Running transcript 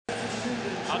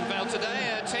Unveiled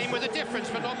today, a team with a difference,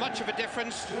 but not much of a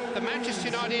difference. The Manchester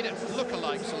United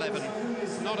lookalikes 11.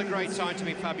 Not a great time to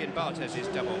be Fabian Barthes's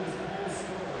double.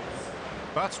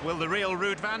 But will the real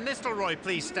Ruud van Nistelrooy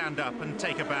please stand up and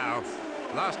take a bow?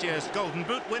 Last year's Golden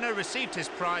Boot winner received his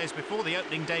prize before the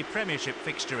opening day Premiership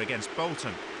fixture against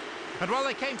Bolton. And while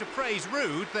they came to praise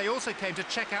Ruud, they also came to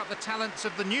check out the talents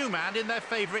of the new man in their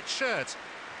favourite shirt.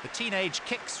 The teenage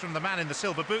kicks from the man in the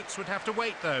silver boots would have to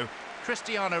wait, though.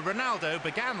 Cristiano Ronaldo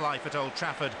began life at Old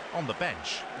Trafford on the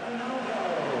bench.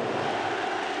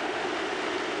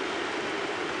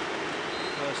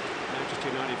 First Manchester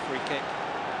United free kick.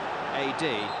 AD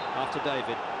after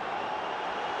David.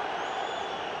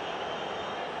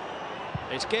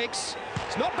 It's Giggs.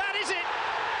 It's not bad, is it?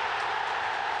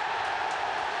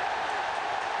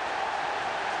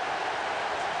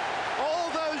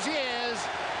 All those years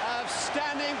of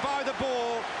standing by the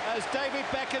ball as David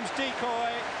Beckham's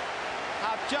decoy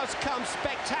have just come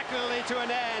spectacularly to an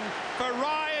end for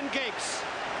Ryan Giggs.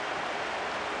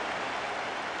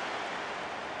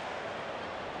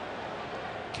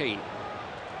 Keane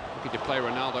looking to play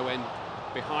Ronaldo in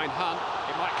behind Hunt.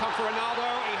 It might come for Ronaldo.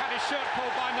 He had his shirt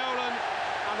pulled by Nolan,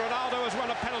 and Ronaldo has won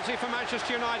a penalty for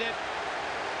Manchester United.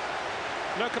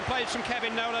 No complaints from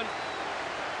Kevin Nolan.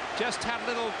 Just had a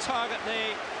little tug at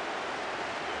the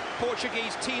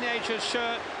Portuguese teenager's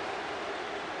shirt.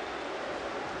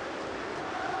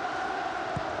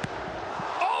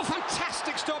 Oh,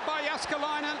 fantastic stop by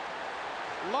Jääskeläinen.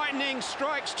 Lightning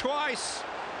strikes twice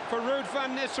for Ruud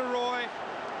van Nistelrooy.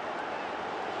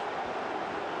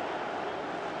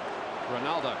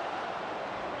 Ronaldo.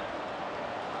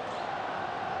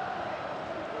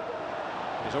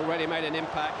 He's already made an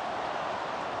impact.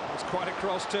 It's quite a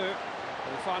cross too.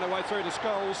 He'll find a way through to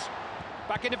Scholes.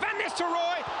 Back into Van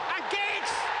Nistelrooy and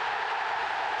Giggs!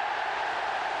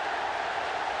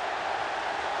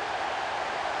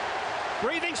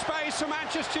 Breathing space for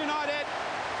Manchester United.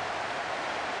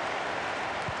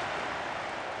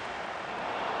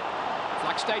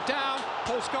 Flag stayed down.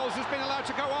 Paul Scholes has been allowed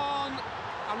to go on.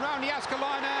 And round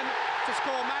Jääskeläinen to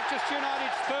score Manchester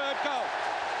United's third goal.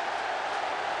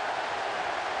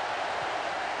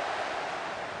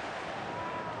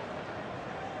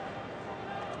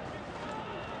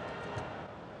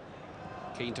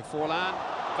 Keane to Forlan.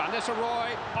 Van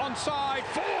Nistelrooy onside,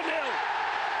 4-0.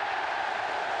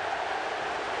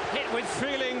 Hit with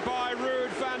feeling by Ruud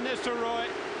van Nistelrooy.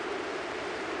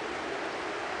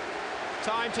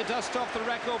 Time to dust off the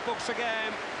record books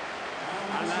again.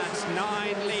 And that's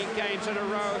 9 league games in a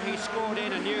row. He scored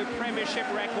in a new Premiership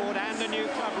record and a new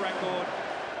club record.